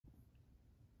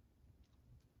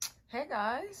Hey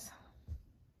guys,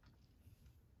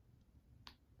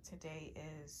 today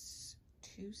is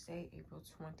Tuesday, April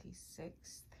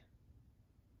 26th.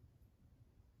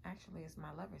 Actually, it's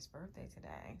my lover's birthday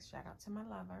today. Shout out to my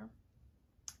lover.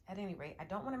 At any rate, I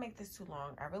don't want to make this too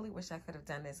long. I really wish I could have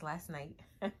done this last night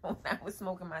when I was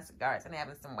smoking my cigars and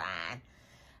having some wine.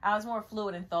 I was more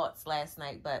fluid in thoughts last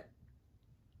night, but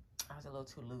I was a little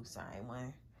too loose.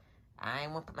 I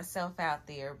ain't want to put myself out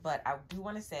there, but I do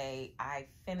want to say I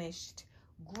finished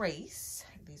Grace.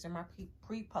 These are my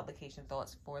pre-publication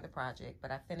thoughts for the project,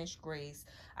 but I finished Grace.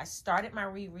 I started my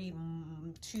reread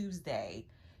Tuesday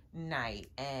night,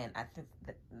 and I think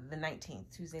the 19th,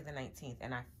 Tuesday the 19th,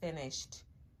 and I finished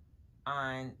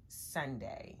on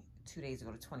Sunday, 2 days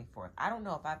ago, the 24th. I don't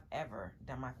know if I've ever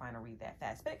done my final read that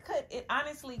fast, but it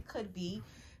honestly could be,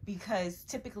 because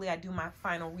typically I do my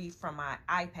final read from my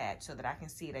iPad so that I can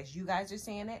see it as you guys are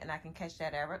seeing it, and I can catch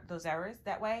those errors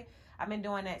that way. I've been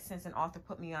doing that since an author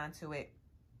put me onto it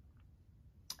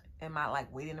in my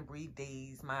waiting to breathe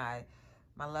days, my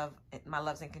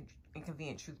love's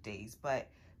inconvenient truth days. But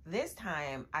this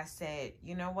time I said,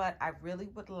 you know what, I really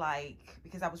would like,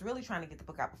 because I was really trying to get the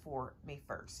book out before May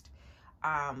 1st.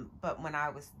 But when I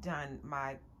was done,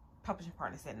 my publishing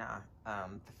partner said, nah,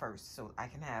 the 1st, so I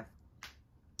can have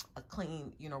a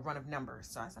clean, run of numbers.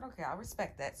 So I said, okay, I'll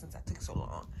respect that since I took so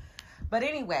long. But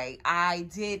anyway, I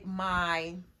did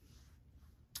my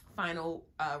final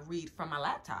read from my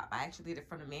laptop. I actually did it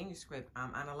from the manuscript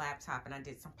on a laptop, and I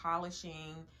did some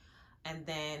polishing, and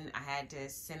then I had to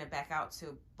send it back out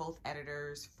to both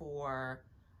editors for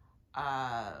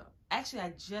actually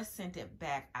I just sent it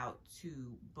back out to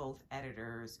both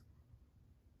editors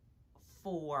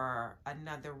for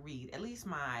another read. At least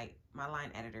my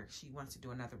line editor, she wants to do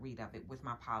another read of it with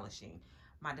my polishing.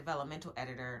 My developmental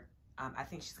editor, I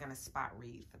think she's gonna spot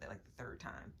read for the third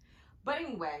time. But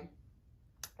anyway,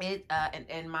 it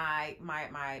and my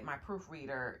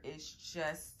proofreader is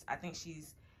just, I think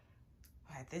she's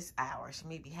at this hour, she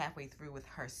may be halfway through with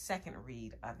her second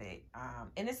read of it.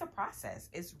 And it's a process.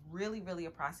 It's really a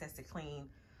process to clean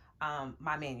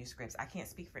my manuscripts. I can't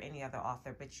speak for any other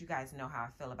author, but you guys know how I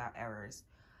feel about errors.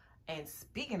 And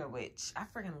speaking of which, I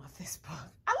freaking love this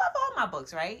book. I love all my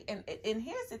books, right? And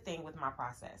here's the thing with my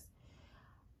process.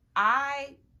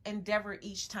 I endeavor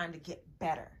each time to get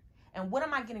better. And what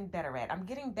am I getting better at? I'm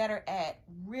getting better at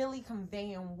really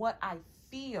conveying what I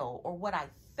feel or what I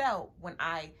felt when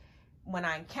I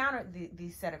encountered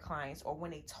these set of clients, or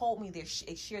when they told me they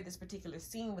shared this particular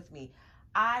scene with me.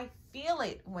 I feel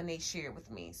it when they share it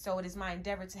with me. So it is my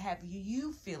endeavor to have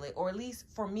you feel it, or at least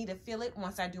for me to feel it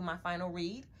once I do my final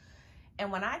read.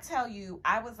 And when I tell you,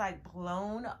 I was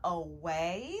blown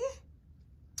away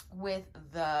with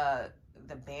the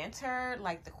banter,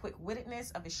 the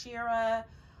quick-wittedness of Ashira.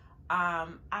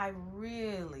 I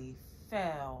really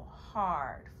fell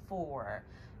hard for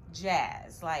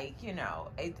Jazz.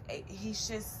 He's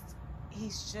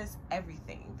just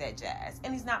everything that Jazz,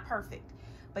 and he's not perfect,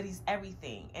 but he's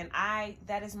everything. And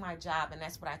that is my job, and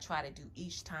that's what I try to do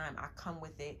each time I come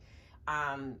with it.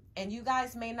 And you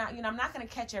guys may not, I'm not going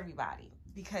to catch everybody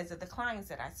because of the clients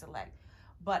that I select,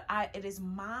 but it is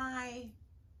my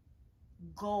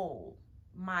goal,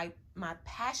 my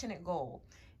passionate goal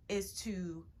is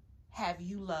to have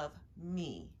you love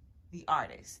me, the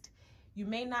artist. You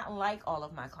may not like all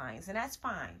of my clients, and that's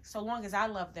fine. So long as I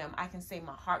love them, I can say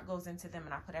my heart goes into them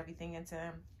and I put everything into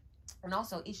them. And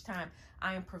also each time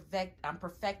I'm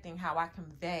perfecting how I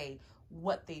convey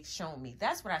what they've shown me.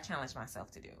 That's what I challenge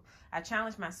myself to do. I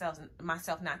challenge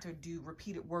myself not to do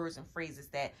repeated words and phrases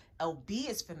that LB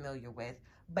is familiar with,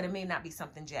 but it may not be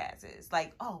something Jazz is.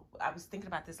 I was thinking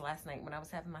about this last night when I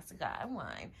was having my cigar and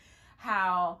wine,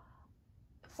 how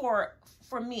for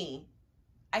me,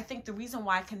 I think the reason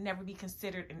why I can never be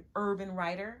considered an urban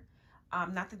writer,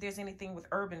 not that there's anything with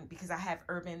urban, because I have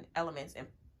urban elements in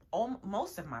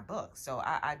most of my books, so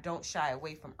I don't shy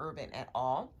away from urban at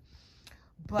all.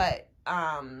 But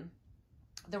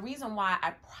the reason why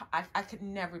I could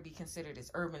never be considered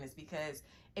as urban is because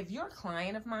if you're a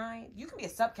client of mine, you can be a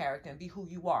sub-character and be who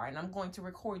you are, and I'm going to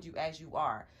record you as you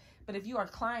are. But if you are a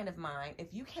client of mine,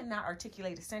 if you cannot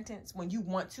articulate a sentence when you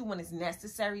want to, when it's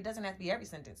necessary, it doesn't have to be every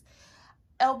sentence,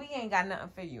 LB ain't got nothing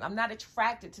for you. I'm not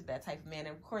attracted to that type of man.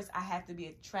 And of course, I have to be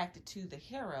attracted to the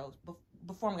hero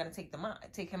before I'm going to take him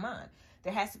on.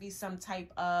 There has to be some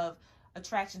type of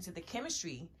attraction to the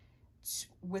chemistry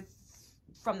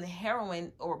from the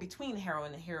heroine, or between the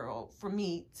heroine and the hero, for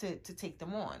me to take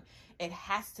them on. It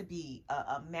has to be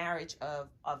a marriage of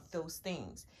those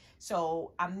things.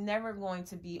 So I'm never going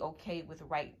to be okay with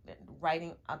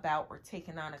writing about or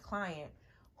taking on a client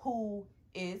who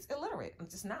is illiterate. for it. I'm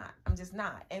just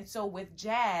not. And so with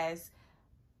Jazz,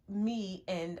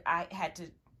 I had to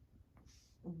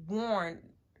warn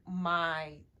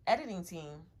my editing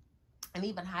team, and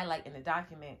even highlight in the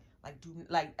document,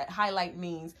 highlight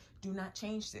means do not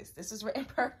change this. This is written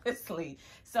purposely.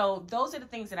 So those are the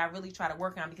things that I really try to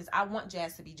work on, because I want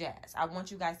Jazz to be Jazz. I want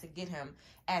you guys to get him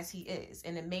as he is.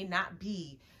 And it may not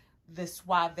be the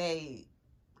suave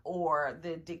or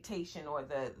the dictation or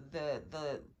the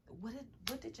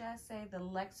what did Jazz say? The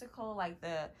lexical, like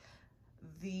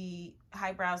the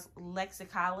highbrow's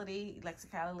lexicality.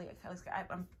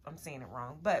 I'm saying it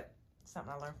wrong, but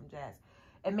something I learned from Jazz.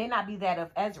 It may not be that of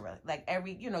Ezra. Like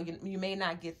you may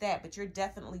not get that, but you're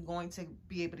definitely going to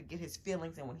be able to get his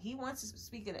feelings. And when he wants to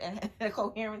speak it in a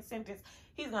coherent sentence,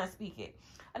 he's going to speak it.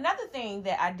 Another thing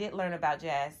that I did learn about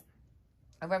Jazz,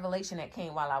 a revelation that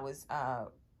came while I was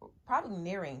probably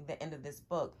nearing the end of this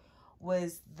book,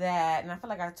 was that, and I feel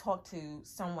like I talked to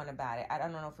someone about it. I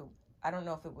don't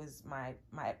know if it was my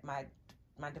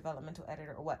developmental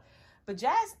editor or what, but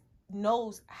Jazz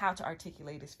knows how to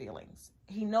articulate his feelings.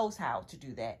 He knows how to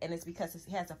do that, and it's because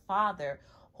he has a father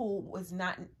who was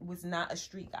not a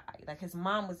street guy. Like, his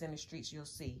mom was in the streets, you'll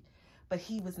see, but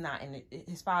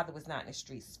his father was not in the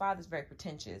streets. His father's very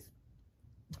pretentious,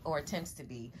 or attempts to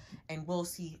be, and we'll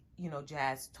see,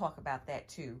 Jazz talk about that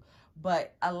too.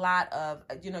 But a lot of,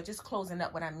 just closing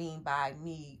up what I mean by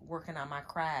me working on my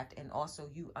craft, and also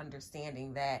you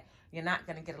understanding that you're not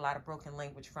going to get a lot of broken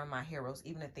language from my heroes,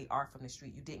 even if they are from the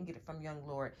street. You didn't get it from Young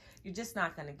Lord. You're just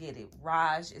not going to get it.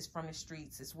 Raj is from the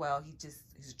streets as well. He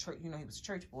was a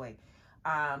church boy.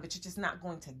 But you're just not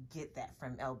going to get that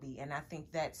from LB. And I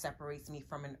think that separates me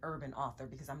from an urban author,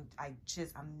 because I'm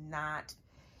not,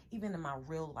 even in my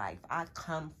real life, I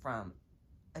come from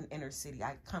an inner city.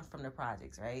 I come from the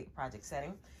projects, right? Project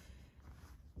setting.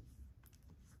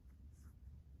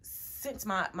 Since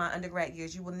my undergrad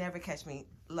years, you will never catch me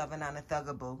loving on a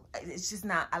thuggable. It's just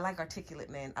not. I like articulate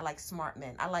men. I like smart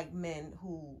men. I like men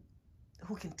who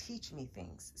can teach me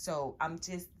things. So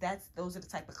those are the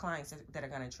type of clients that are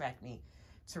going to attract me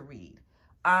to read.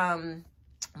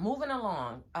 Moving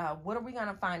along, what are we going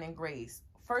to find in Grace?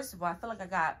 First of all, I feel like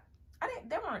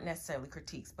there weren't necessarily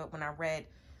critiques, but when I read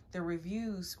the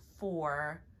reviews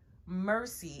for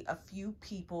Mercy, a few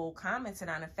people commented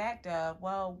on the fact of,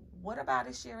 well, what about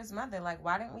Ashira's mother? Like,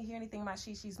 why didn't we hear anything about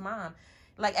Shishi's mom?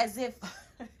 Like, as if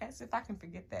I can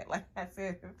forget that. Like,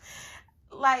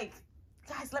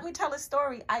 guys, let me tell a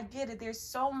story. I get it. There's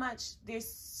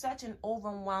such an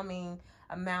overwhelming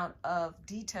amount of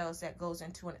details that goes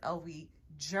into an LB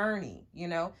journey,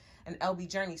 an LB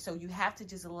journey. So you have to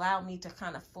just allow me to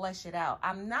kind of flesh it out.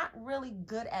 I'm not really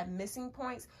good at missing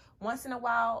points. Once in a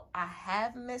while, I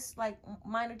have missed like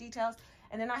minor details.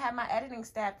 And then I have my editing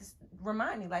staff to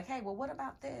remind me, like, hey, well, what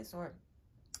about this? Or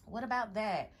what about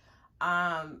that?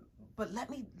 But let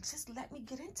me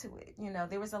get into it.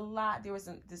 There was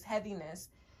this heaviness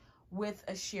with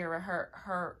Ashira,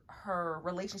 her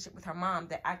relationship with her mom,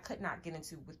 that I could not get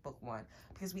into with book 1,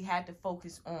 because we had to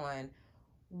focus on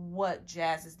what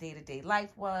Jazz's day-to-day life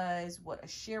was, what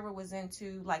Ashira was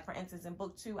into. Like, for instance, in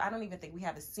book 2, I don't even think we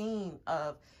have a scene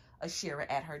of Ashira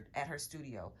at her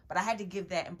studio, but I had to give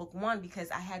that in book 1 because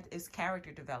it's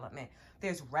character development.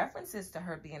 There's references to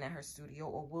her being at her studio,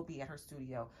 or will be at her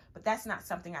studio, but that's not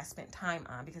something I spent time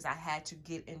on, because I had to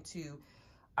get into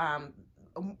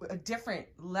a different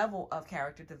level of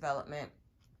character development.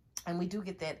 And we do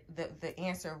get that the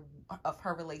answer of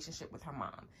her relationship with her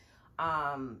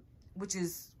mom, which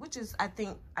is I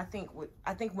think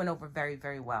went over very,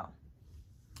 very well.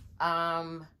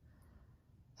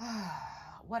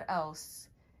 What else?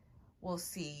 We'll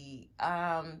see.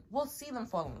 We'll see them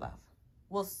fall in love.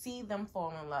 We'll see them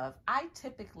fall in love. I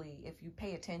typically, if you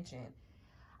pay attention,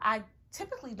 I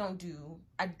don't do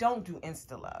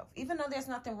insta love, even though there's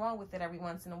nothing wrong with it every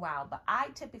once in a while. But I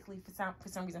typically, for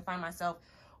some reason, find myself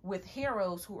with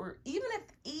heroes who are,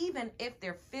 even if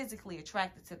they're physically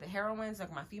attracted to the heroines,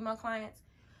 like my female clients,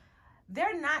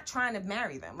 they're not trying to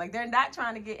marry them. Like, they're not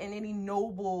trying to get in any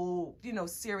noble,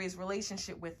 serious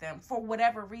relationship with them for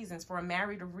whatever reasons, for a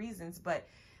myriad of reasons. But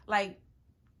like,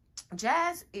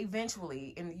 Jazz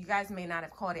eventually, and you guys may not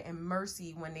have caught it in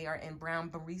Mercy, when they are in Brown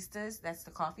Baristas, that's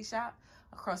the coffee shop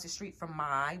across the street from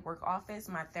my work office,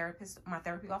 my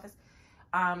therapy office.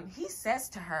 He says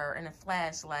to her in a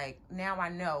flash, like, now I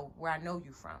know where I know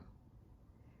you from.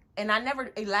 And I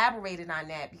never elaborated on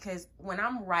that, because when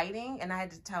I'm writing, and I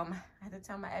had to tell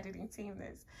my editing team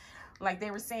this, like they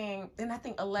were saying, and I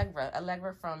think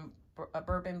Allegra from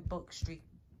Bourbon Street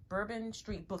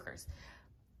Bookers,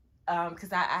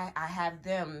 because I have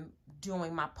them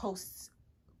doing my post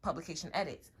publication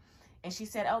edits, And she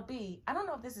said, LB, I don't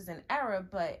know if this is an error,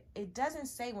 but it doesn't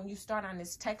say when you start on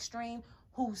this text stream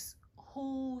whose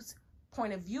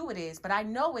point of view it is, but I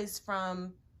know it's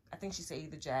from, I think she said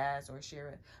either Jazz or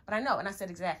Shira, but I know. And I said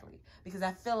exactly, because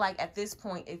I feel like at this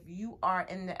point, if you are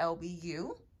in the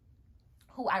LBU,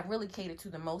 who I really cater to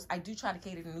the most, I do try to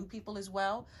cater to new people as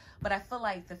well, but I feel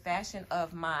like the fashion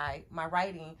of my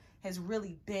writing has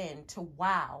really been to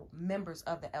wow members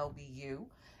of the LBU,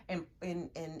 and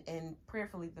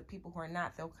prayerfully the people who are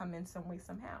not, they'll come in some way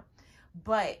somehow.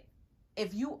 But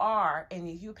if you are, and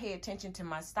if you pay attention to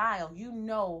my style, you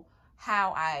know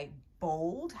how I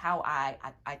bold, how I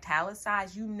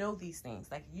italicize, you know these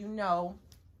things. Like, you know,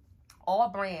 all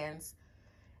brands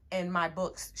in my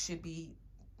books should be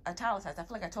italicized. I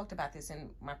feel like I talked about this in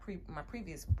my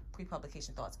previous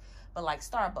pre-publication thoughts, but like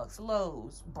Starbucks,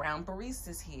 Lowe's, Brown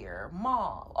Baristas here,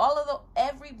 Mall,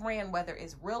 every brand, whether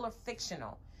it's real or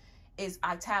fictional, is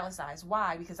italicized.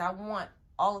 Why? Because I want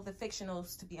all of the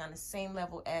fictionals to be on the same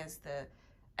level as the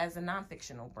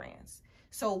non-fictional brands.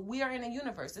 So we are in a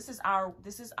universe. This is our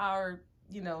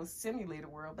simulator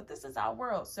world, but this is our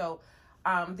world. So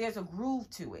there's a groove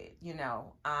to it,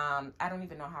 I don't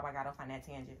even know how I got off on that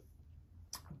tangent.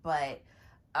 But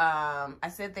I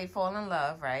said they fall in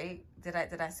love, right? Did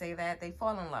I say that? They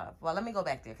fall in love. Well, let me go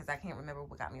back there because I can't remember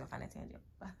what got me off on that tangent.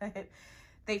 But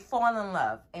they fall in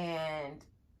love. And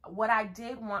what I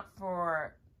did want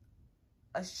for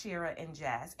Ashira and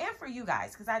Jazz, and for you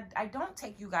guys, because I don't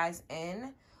take you guys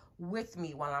in with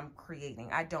me while I'm creating.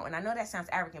 I don't. And I know that sounds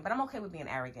arrogant, but I'm okay with being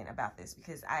arrogant about this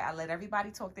because I let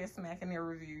everybody talk their smack in their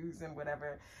reviews and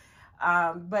whatever.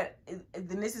 But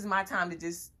then this is my time to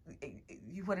just,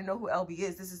 you want to know who LB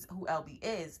is. This is who LB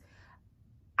is.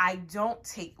 I don't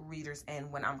take readers in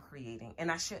when I'm creating,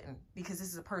 and I shouldn't, because this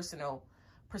is a personal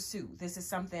pursuit. This is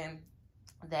something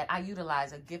that I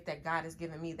utilize, a gift that God has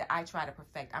given me that I try to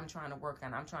perfect. I'm trying to work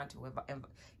on. I'm trying to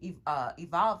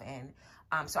evolve in.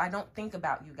 So I don't think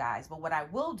about you guys. But what I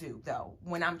will do, though,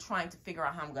 when I'm trying to figure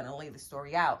out how I'm going to lay the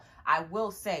story out, I will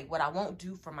say what I won't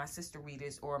do for my sister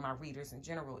readers or my readers in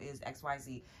general is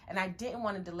XYZ. And I didn't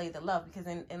want to delay the love, because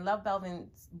in Love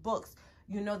Belvin's books,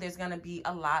 there's going to be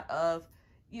a lot of,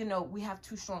 we have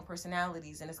two strong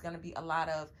personalities, and it's going to be a lot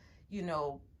of,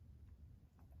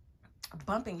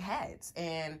 bumping heads.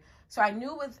 And so I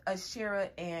knew with Ashira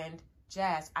and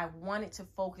Jazz, I wanted to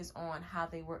focus on how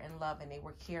they were in love and they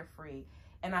were carefree.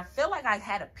 And I feel like I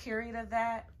had a period of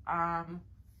that,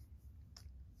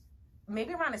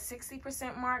 maybe around a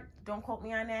 60% mark. Don't quote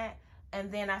me on that. And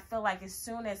then I feel like as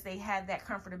soon as they had that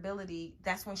comfortability,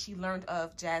 that's when she learned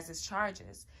of Jazz's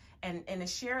charges. And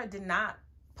Ashira did not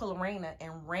pull a Raina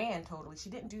and ran totally. She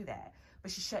didn't do that,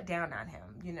 but she shut down on him,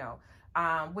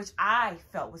 which I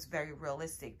felt was very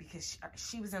realistic, because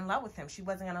she was in love with him. She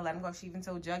wasn't going to let him go. She even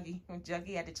told Juggy, when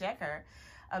Juggy had to check her,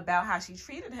 about how she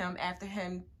treated him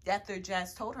after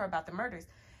Jazz told her about the murders.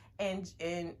 And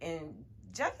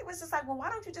Juggy was just like, well, why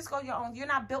don't you just go your own? You're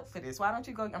not built for this. Why don't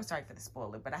you go? I'm sorry for the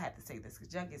spoiler, but I had to say this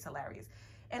because Juggy is hilarious.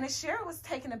 And Ashira was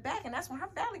taken aback, and that's when her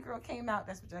Valley Girl came out.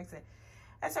 That's what Juggy said.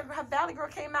 That's her Valley Girl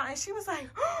came out, and she was like,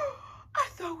 oh, I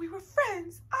thought we were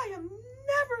friends. I am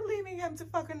never leaving him to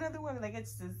fuck another woman. Like,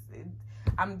 it's just,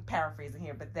 I'm paraphrasing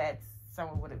here, but that's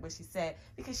somewhat what she said,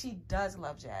 because she does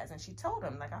love Jazz, and she told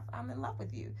him, like, I'm in love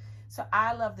with you. So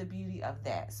I love the beauty of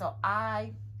that. So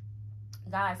guys,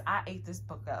 I ate this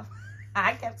book up.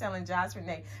 I kept telling Josh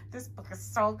Renee, this book is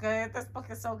so good. This book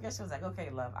is so good. She was like, okay,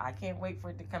 love, I can't wait for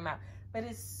it to come out. But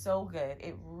it's so good.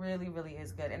 It really, really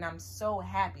is good. And I'm so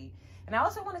happy. And I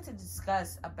also wanted to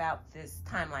discuss about this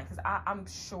timeline, because I'm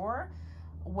sure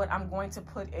what I'm going to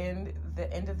put in the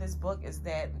end of this book is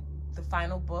that the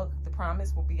final book, The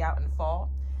Promise, will be out in the fall.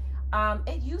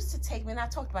 It used to take me, and I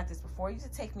talked about this before, it used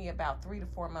to take me about 3 to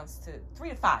 5 months to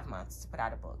put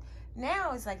out a book.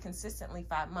 Now it's like consistently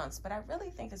 5 months, but I really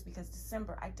think it's because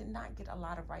December, I did not get a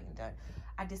lot of writing done.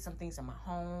 I did some things in my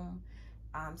home,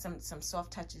 some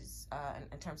soft touches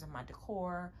in terms of my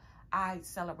decor. I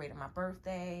celebrated my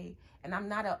birthday, and I'm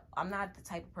not the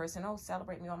type of person, oh,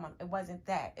 celebrate me on my, it wasn't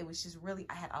that. It was just really,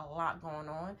 I had a lot going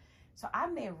on. So I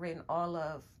may have written all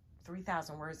of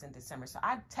 3,000 words in December. So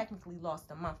I technically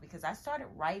lost a month, because I started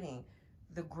writing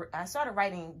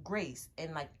Grace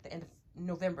in like the end of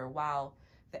November while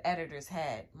the editors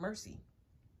had Mercy.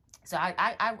 So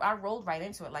I rolled right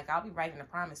into it. Like, I'll be writing The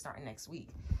Promise starting next week.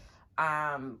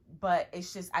 But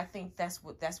it's just, I think that's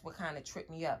what kind of tripped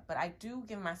me up. But I do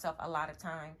give myself a lot of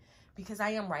time, because I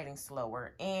am writing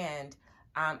slower, and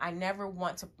I never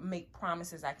want to make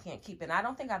promises I can't keep. And I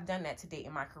don't think I've done that to date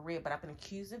in my career, but I've been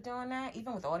accused of doing that,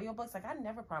 even with audiobooks. Like, I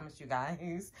never promised you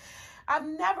guys. I've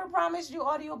never promised you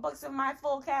audiobooks of my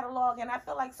full catalog, and I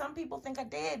feel like some people think I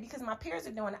did because my peers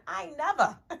are doing it. I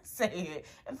never say it.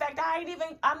 In fact,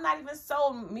 I'm not even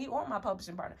sold, me or my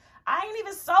publishing partner. I ain't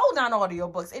even sold on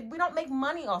audiobooks. We don't make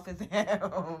money off of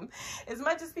them. As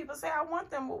much as people say I want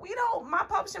them, we don't. My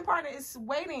publishing partner is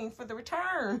waiting for the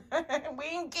return. We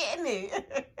ain't getting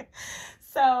it.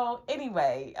 So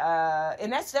anyway,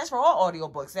 and that's for all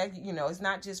audiobooks. That, you know, it's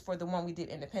not just for the one we did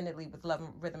independently with Love,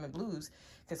 Rhythm, and Blues,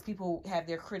 because people have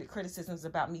their criticisms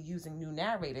about me using new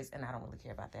narrators, and I don't really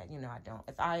care about that. You know, I don't.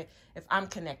 If I'm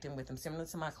connecting with them, similar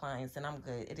to my clients, then I'm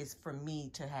good. It is for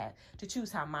me to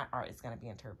choose how my art is going to be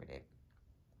interpreted.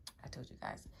 I told you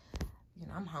guys, you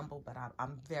know, I'm humble, but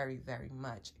I'm very, very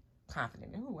much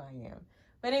confident in who I am.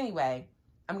 But anyway,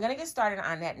 I'm going to get started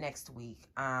on that next week.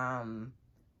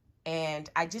 And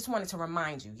I just wanted to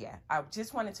remind you,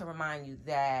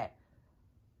 that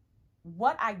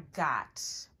what I got,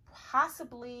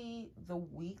 possibly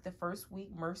the first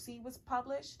week Mercy was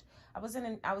published, I was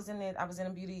in a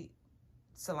beauty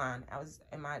salon. I was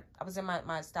in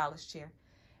my stylist chair,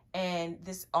 and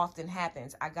this often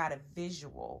happens. I got a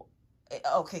visual.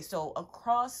 Okay, so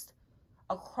across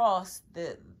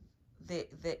the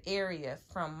area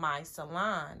from my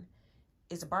salon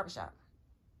is a barbershop.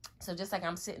 So just like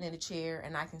I'm sitting in a chair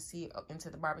and I can see into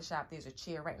the barbershop, there's a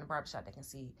chair right in the barbershop that can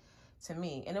see to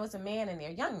me. And there was a man in there,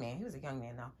 young man. He was a young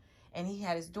man though. And he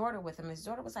had his daughter with him. His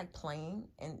daughter was like playing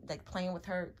with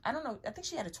her. I don't know. I think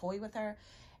she had a toy with her.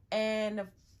 And the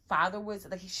father was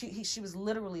like, she was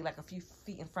literally like a few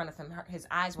feet in front of him. His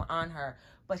eyes were on her,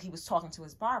 but he was talking to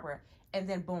his barber. And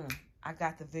then boom, I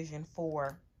got the vision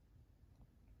for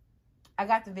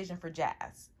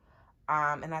Jazz.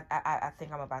 And I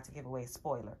think I'm about to give away a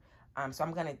spoiler. So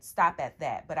I'm going to stop at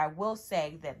that. But I will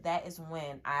say that is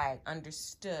when I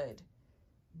understood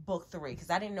book 3, because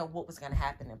I didn't know what was going to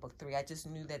happen in book 3. I just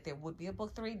knew that there would be a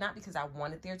book 3, not because I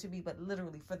wanted there to be, but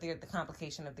literally for the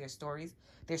complication of their stories,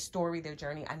 their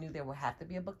journey. I knew there would have to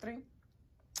be a book 3.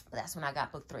 But that's when I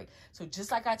got book 3. So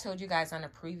just like I told you guys on a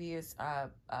previous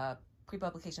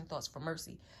pre-publication thoughts for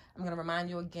Mercy, I'm going to remind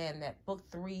you again that book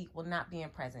 3 will not be in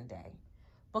present day.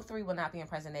 Book 3 will not be in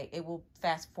present day. It will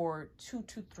fast forward 2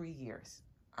 to 3 years.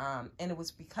 And it was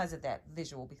because of that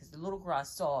visual, because the little girl I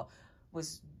saw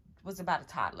was about a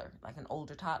toddler, like an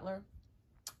older toddler.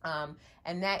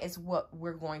 And that is what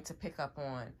we're going to pick up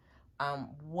on.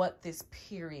 What this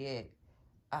period,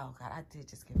 oh God, I did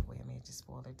just give away a major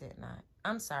spoiler, didn't I?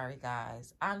 I'm sorry,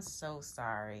 guys. I'm so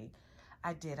sorry.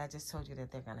 I just told you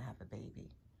that they're going to have a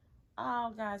baby.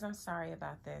 Oh, guys, I'm sorry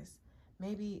about this.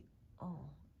 Maybe,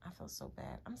 I feel so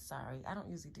bad. I'm sorry. I don't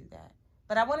usually do that.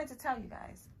 But I wanted to tell you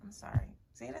guys. I'm sorry.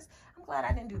 See this? I'm glad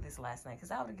I didn't do this last night,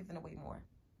 because I would have given away more.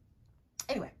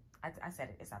 Anyway, I said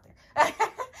it. It's out there.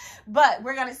 But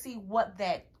we're going to see what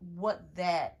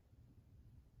that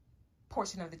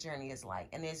portion of the journey is like.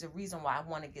 And there's a reason why I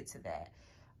want to get to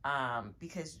that.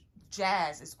 Because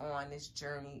Jazz is on this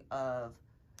journey of,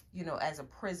 you know, as a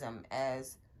prism,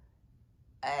 as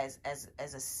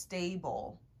a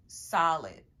stable,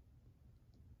 solid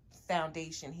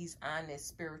foundation. He's on this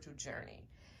spiritual journey,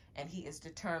 and he is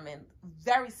determined,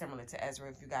 very similar to Ezra,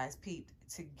 if you guys peeped,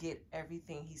 to get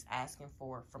everything he's asking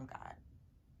for from God.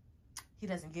 He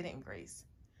doesn't get it in grace,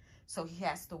 so he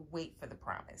has to wait for the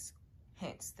promise.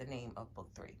 Hence the name of book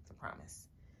 3, The Promise.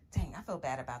 Dang, I feel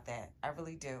bad about that. I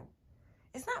really do.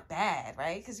 It's not bad,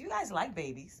 right? Because you guys like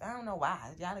babies. I don't know why.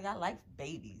 Y'all like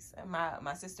babies.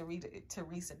 My sister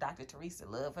Teresa, Dr. Teresa,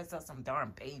 love herself some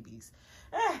darn babies.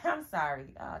 I'm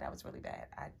sorry. Oh, that was really bad.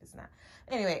 It's not.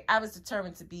 Anyway, I was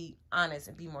determined to be honest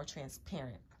and be more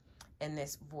transparent in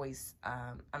this voice.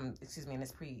 In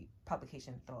this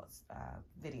pre-publication thoughts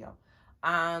video.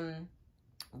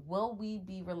 Will we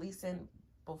be releasing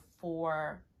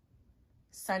before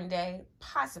Sunday?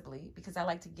 Possibly, because I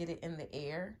like to get it in the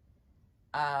air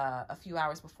a few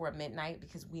hours before midnight,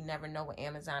 because we never know what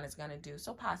Amazon is going to do.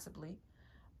 So possibly.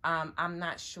 I'm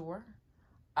not sure.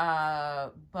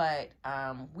 But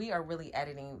we are really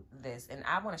editing this, and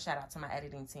I want to shout out to my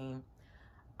editing team.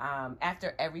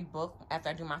 After every book, after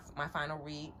I do my final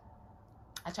read,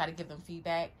 I try to give them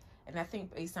feedback. And I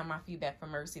think based on my feedback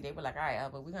from Mercy, they were like, all right,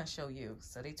 Elba, we're going to show you.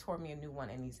 So they tore me a new one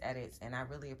in these edits, and I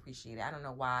really appreciate it. I don't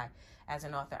know why, as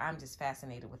an author, I'm just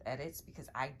fascinated with edits, because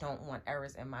I don't want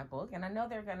errors in my book. And I know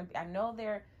they are going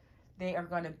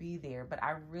to be there, but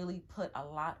I really put a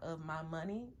lot of my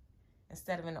money,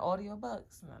 instead of in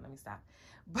audiobooks. No, let me stop.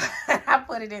 But I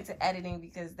put it into editing,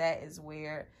 because that is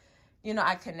where, you know,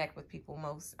 I connect with people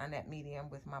most on that medium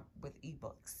with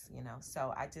ebooks, you know.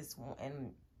 So I just want,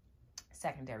 and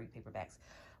secondary paperbacks.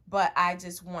 But I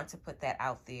just want to put that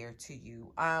out there to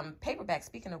you. Paperback,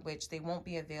 speaking of which, they won't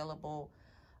be available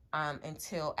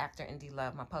until after Indie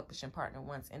Love. My publishing partner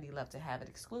wants Indie Love to have it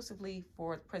exclusively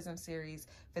for the Prism series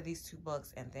for these 2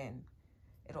 books, and then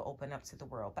it'll open up to the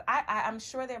world. But I'm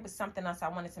sure there was something else I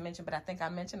wanted to mention, but I think I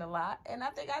mentioned a lot, and I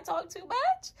think I talked too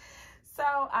much. So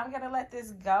I'm going to let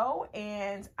this go,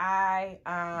 and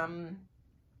I'm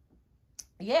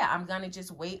going to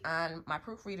just wait on my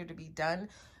proofreader to be done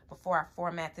before I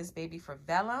format this baby for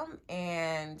vellum.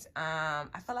 And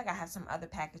I feel like I have some other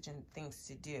packaging things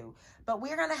to do. But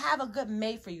we're going to have a good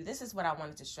May for you. This is what I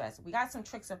wanted to stress. We got some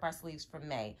tricks up our sleeves for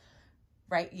May.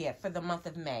 Right? Yeah, for the month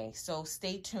of May. So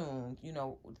stay tuned. You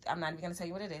know, I'm not even going to tell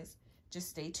you what it is. Just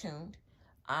stay tuned.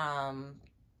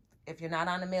 If you're not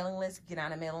on the mailing list, get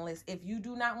on the mailing list. If you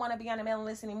do not want to be on the mailing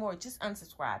list anymore, just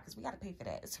unsubscribe, because we got to pay for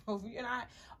that. So if you're not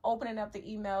opening up the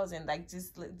emails, and like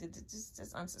just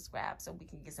unsubscribe so we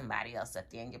can get somebody else up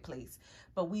there in your place.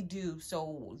 But we do,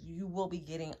 so you will be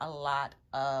getting a lot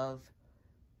of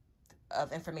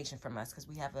information from us, because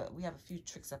we have a few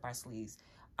tricks up our sleeves,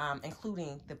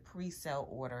 including the pre-sale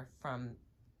order from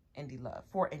Indie Love,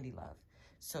 for Indie Love.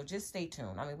 So just stay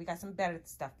tuned. I mean, we got some better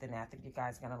stuff than that I think you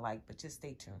guys are going to like, but just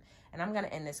stay tuned. And I'm going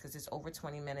to end this because it's over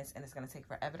 20 minutes and it's going to take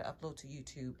forever to upload to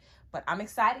YouTube. But I'm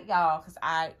excited, y'all, because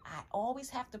I always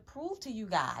have to prove to you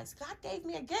guys, God gave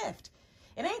me a gift.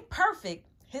 It ain't perfect.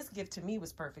 His gift to me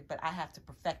was perfect, but I have to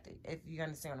perfect it, if you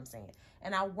understand what I'm saying.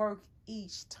 And I work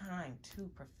each time to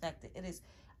perfect it.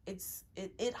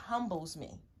 It humbles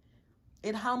me.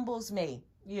 It humbles me,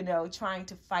 you know, trying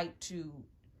to fight to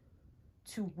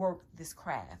work this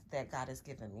craft that God has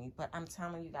given me. But I'm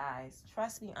telling you guys,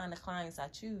 trust me on the clients I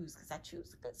choose, because I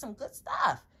choose some good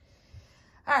stuff.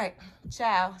 All right,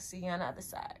 ciao. See you on the other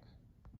side.